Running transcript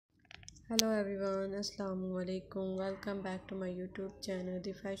Hello everyone, Assalamu alaikum. Welcome back to my YouTube channel,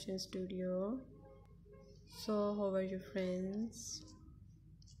 The Fashion Studio. So, how are you friends?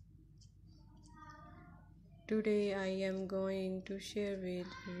 Today I am going to share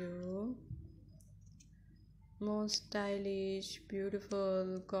with you most stylish,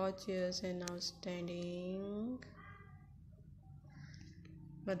 beautiful, gorgeous and outstanding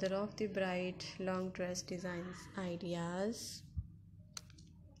mother of the bride long dress designs ideas.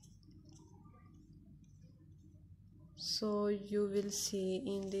 So you will see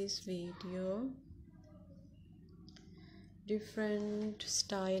in this video different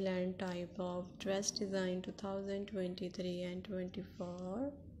style and type of dress design 2023 and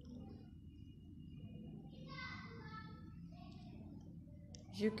 24.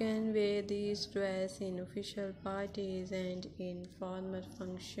 You can wear this dress in official parties and in formal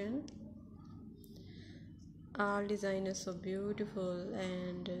function. All design is so beautiful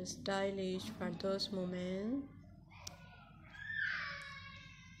and stylish for those moments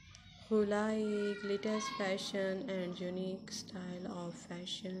who like latest fashion and unique style of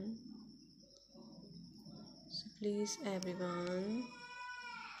fashion. So please everyone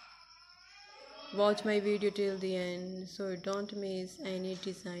watch my video till the end so don't miss any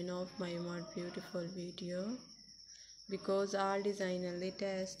design of my more beautiful video, because all design are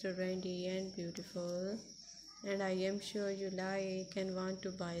latest, trendy and beautiful, and I am sure you like and want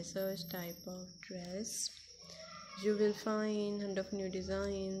to buy such type of dress. You will find hundred of new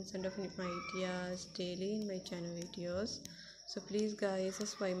designs and of new ideas daily in my channel videos. So please guys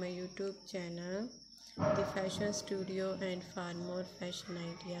subscribe my YouTube channel, The Fashion Studio, and for more fashion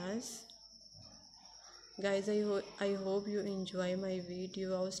ideas. Guys, I hope you enjoy my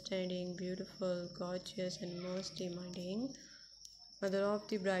video. Outstanding, beautiful, gorgeous and most demanding mother of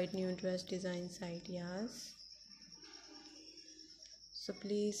the bride new dress designs ideas. So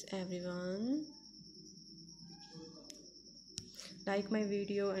please everyone like my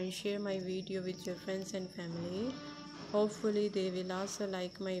video and share my video with your friends and family. Hopefully they will also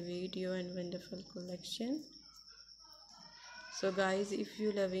like my video and wonderful collection. So guys, if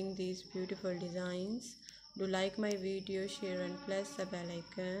you loving these beautiful designs, do like my video, share and press the bell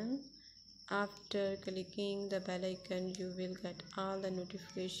icon. After clicking the bell icon, you will get all the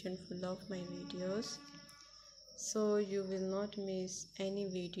notification full of my videos, so you will not miss any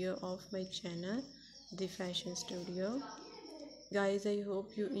video of my channel, The Fashion Studio. Guys, I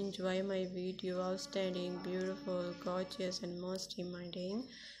hope you enjoy my video. Outstanding, beautiful, gorgeous and most demanding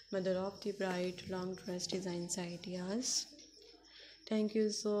mother of the bride long dress designs ideas. Thank you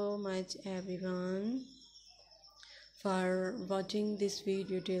so much everyone for watching this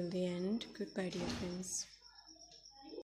video till the end. Goodbye dear friends.